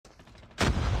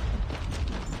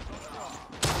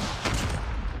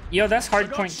Yo, that's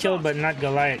hardpoint kill, but not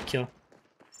Goliath kill.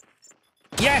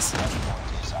 Yes!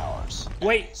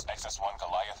 Wait.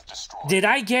 Did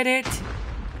I get it?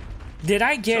 Did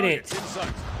I get it?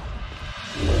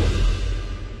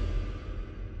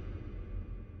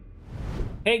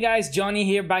 Hey guys, Johnny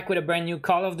here, back with a brand new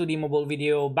Call of Duty Mobile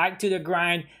video. Back to the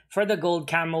grind for the gold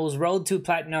camos, road to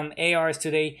platinum ARs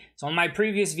today. So on my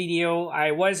previous video,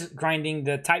 I was grinding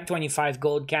the Type 25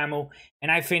 gold camo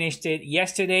and I finished it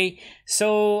yesterday.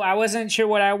 So I wasn't sure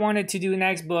what I wanted to do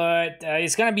next, but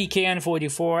it's gonna be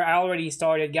KN44. I already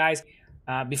started, guys.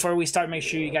 Before we start, make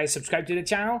sure you guys subscribe to the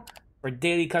channel for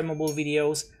daily COD Mobile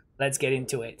videos. Let's get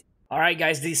into it. Alright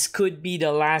guys, this could be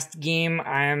the last game.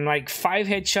 I am like 5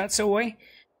 headshots away.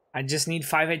 I just need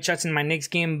 5 headshots in my next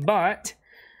game, but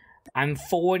I'm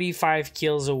 45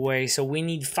 kills away. So we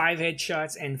need 5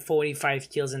 headshots and 45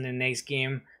 kills in the next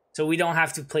game. So we don't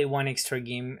have to play one extra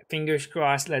game. Fingers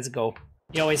crossed, let's go.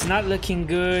 Yo, it's not looking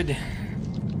good.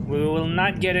 We will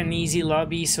not get an easy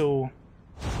lobby, so...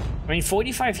 I mean,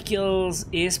 45 kills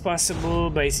is possible,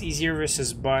 but it's easier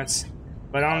versus bots.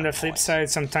 But on the flip side,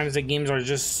 sometimes the games are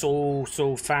just so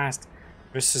fast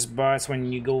versus bots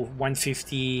when you go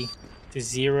 150 to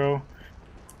 0.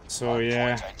 So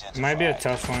yeah, it might be a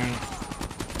tough one.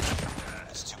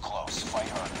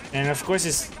 And of course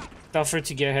it's tougher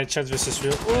to get headshots versus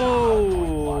real.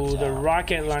 Oh, the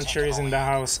rocket launcher is in the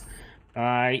house.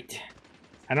 Alright.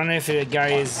 I don't know if the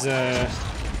guy is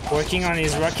working on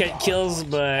his rocket kills,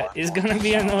 but it's gonna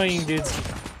be annoying, dudes.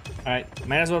 Alright,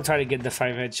 might as well try to get the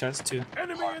 5 headshots too.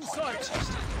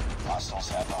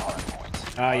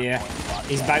 Oh yeah,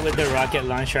 he's back with the rocket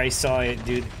launcher. I saw it,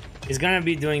 dude. He's gonna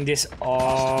be doing this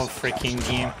all freaking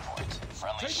game.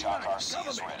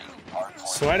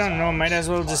 So I don't know, might as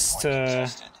well just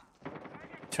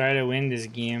try to win this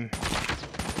game.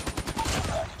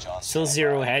 Still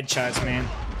 0 headshots, man.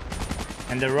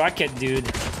 And the rocket dude,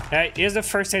 here's the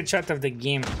first headshot of the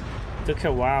game. Took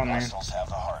a while, man.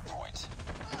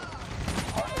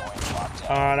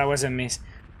 Oh, that was a miss.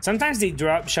 Sometimes they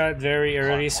drop shot very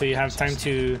early, so you have time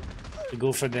to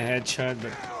go for the headshot,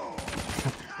 but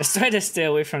let's try to stay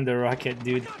away from the rocket,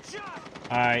 dude.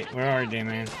 Alright, where are they,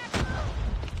 man?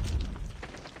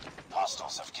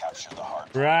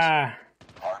 Bruh.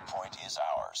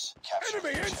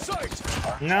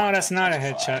 No, that's not a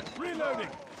headshot.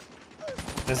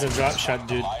 That's a drop shot,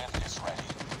 dude.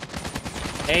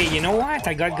 Hey, you know what?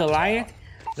 I got Goliath.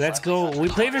 Let's go. We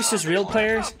play versus real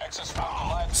players,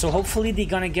 so hopefully they're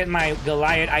gonna get my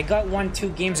Goliath. I got one 2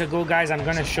 games ago, guys. I'm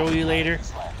gonna show you later.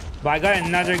 But I got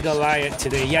another Goliath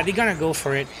today. Yeah, they're gonna go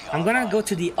for it. I'm gonna go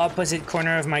to the opposite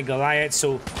corner of my Goliath,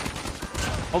 so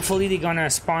hopefully they're gonna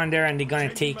spawn there and they're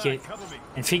gonna take it.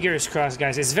 And fingers crossed,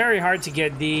 guys. It's very hard to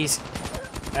get these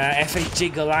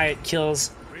FHJ Goliath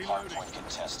kills.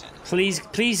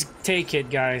 Please take it,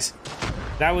 guys.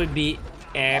 That would be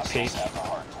epic.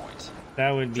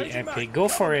 That would be epic. Go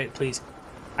for it, please.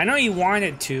 I know you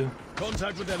wanted to.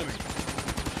 Contact with enemy.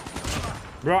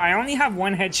 Bro, I only have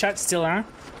 1 headshot still, huh?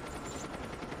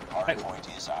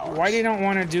 Why they don't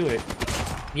want to do it?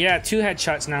 Yeah, 2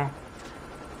 headshots now.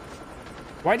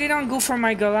 Why they don't go for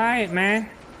my Goliath, man?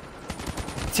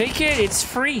 Take it, it's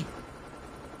free.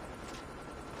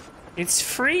 It's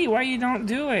free, why you don't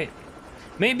do it?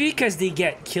 Maybe because they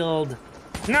get killed.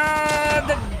 No,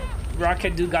 the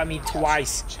rocket dude got me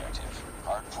twice.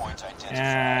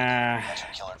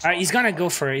 Alright, he's gonna go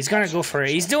for it. He's gonna go for it.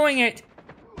 He's doing it.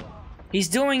 He's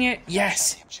doing it.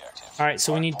 Yes. Alright,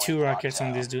 so we need 2 rockets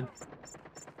on this dude.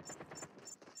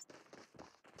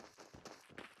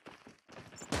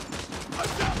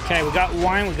 Okay, we got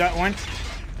one. We got one.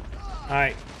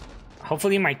 Alright.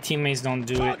 Hopefully my teammates don't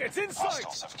do it.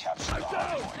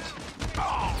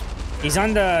 He's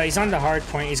on the hard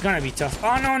point. He's gonna be tough.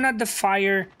 Oh no, not the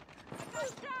fire.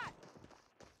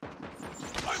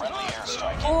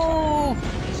 Oh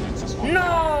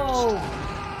no!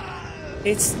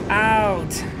 It's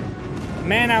out.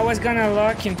 Man, I was gonna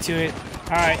lock into it.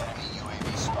 Alright.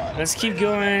 Let's keep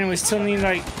going. We still need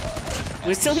like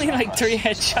 3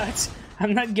 headshots.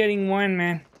 I'm not getting one,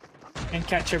 man. Can't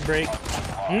catch a break.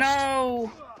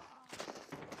 No!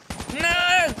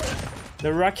 No!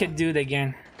 The rocket dude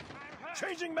again.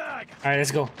 Alright,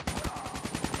 let's go.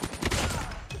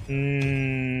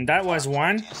 That was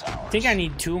 1. I think I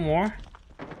need 2 more.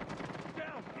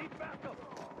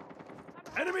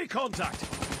 Enemy contact.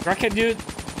 Rocket dude.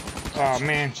 Oh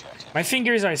man, my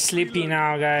fingers are sleepy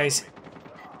now, guys.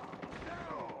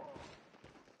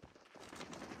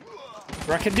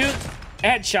 Rocket dude.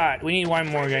 Headshot. We need 1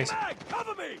 more, guys.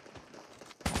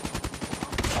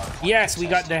 Yes, we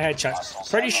got the headshot.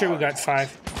 Pretty sure we got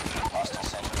 5.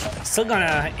 Still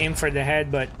gonna aim for the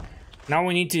head, but Now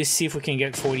we need to see if we can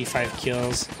get 45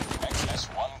 kills.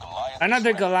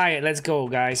 Another Goliath. Let's go,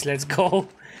 guys. Let's go.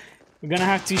 We're gonna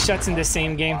have 2 shots in the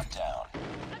same game.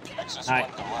 Alright.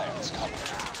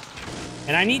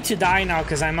 And I need to die now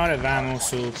because I'm out of ammo.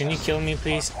 So can you kill me,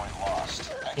 please?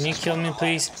 Can you kill me,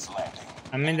 please?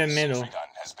 I'm in the middle.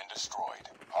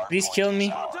 Please kill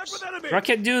me.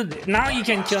 Rocket dude, now you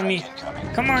can kill me.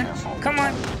 Come on. Come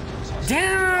on.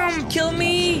 Damn, kill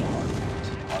me.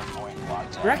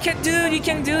 Rocket dude, you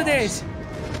can do this.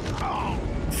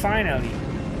 Finally.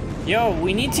 Yo,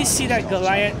 we need to see that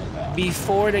Goliath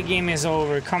before the game is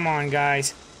over. Come on,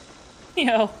 guys.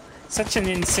 Yo, such an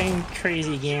insane,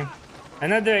 crazy game.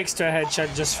 Another extra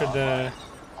headshot just for the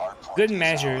good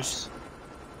measures.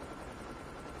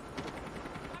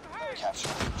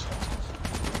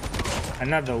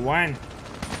 Another one.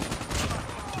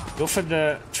 Go for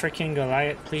the freaking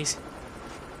Goliath, please.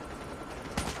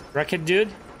 Rocket dude.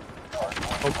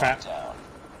 Oh crap.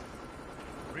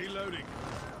 Reloading.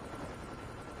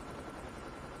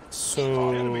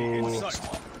 So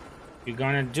you're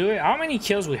gonna do it? How many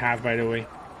kills we have, by the way?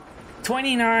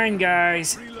 29,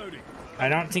 guys. Reloading. I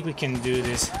don't think we can do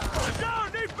this.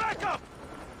 Down, need backup.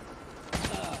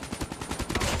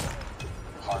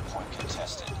 Hardpoint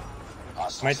contested.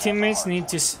 My teammates need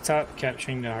to stop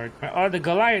capturing the hard point. Oh, the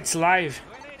Goliath's live.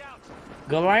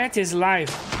 Goliath is live.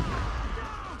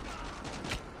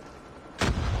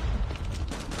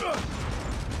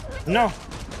 No.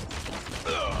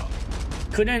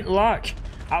 Couldn't lock.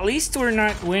 At least we're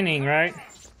not winning, right?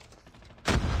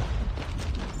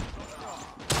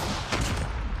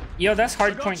 Yo, that's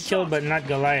hardpoint kill, but not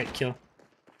Goliath kill.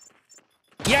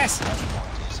 Yes!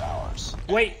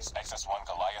 Wait.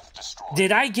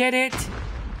 Did I get it?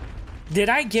 Did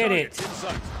I get it?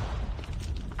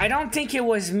 I don't think it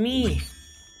was me.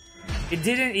 It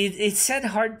didn't. It said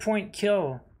hardpoint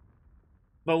kill.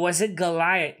 But was it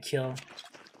Goliath kill?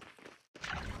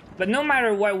 But no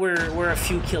matter what, we're a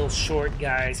few kills short,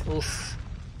 guys. Oof.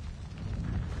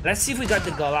 Let's see if we got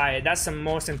the Goliath. That's the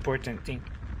most important thing.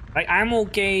 Like, I'm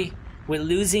okay with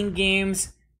losing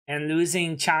games and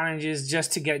losing challenges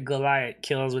just to get Goliath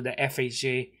kills with the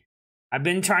FHJ. I've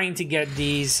been trying to get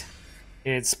these.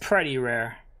 It's pretty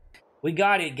rare. We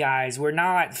got it, guys. We're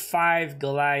now at 5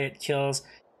 Goliath kills.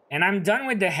 And I'm done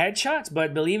with the headshots,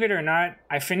 but believe it or not,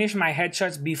 I finished my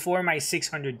headshots before my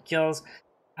 600 kills.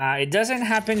 It doesn't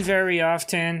happen very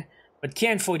often, but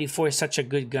KN-44 is such a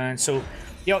good gun. So,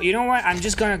 yo, you know what? I'm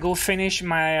just gonna go finish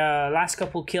my last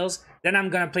couple kills. Then I'm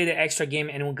gonna play the extra game,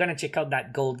 and we're gonna check out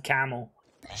that gold camo.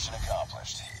 Mission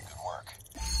accomplished. Good work.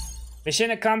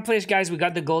 Mission accomplished, guys. We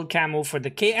got the gold camo for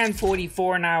the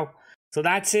KN-44 now. So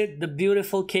that's it. The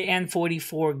beautiful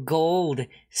KN-44 gold.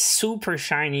 Super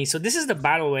shiny. So this is the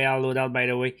Battle Royale loadout, by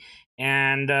the way.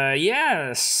 And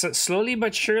yeah, slowly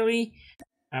but surely,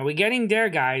 we're getting there,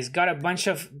 guys. Got a bunch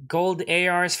of gold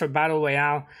ARs for Battle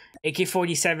Royale.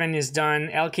 AK-47 is done.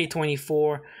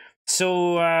 LK-24.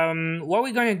 So what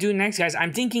we're going to do next, guys,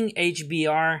 I'm thinking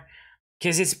HBR.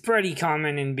 Because it's pretty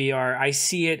common in BR. I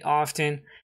see it often.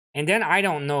 And then I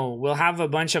don't know. We'll have a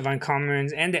bunch of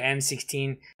uncommons and the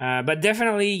M16. But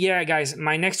definitely, yeah, guys,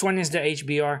 my next one is the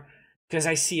HBR. Because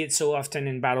I see it so often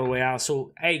in Battle Royale.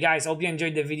 So, hey, guys, hope you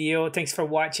enjoyed the video. Thanks for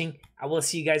watching. I will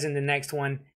see you guys in the next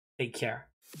one. Take care.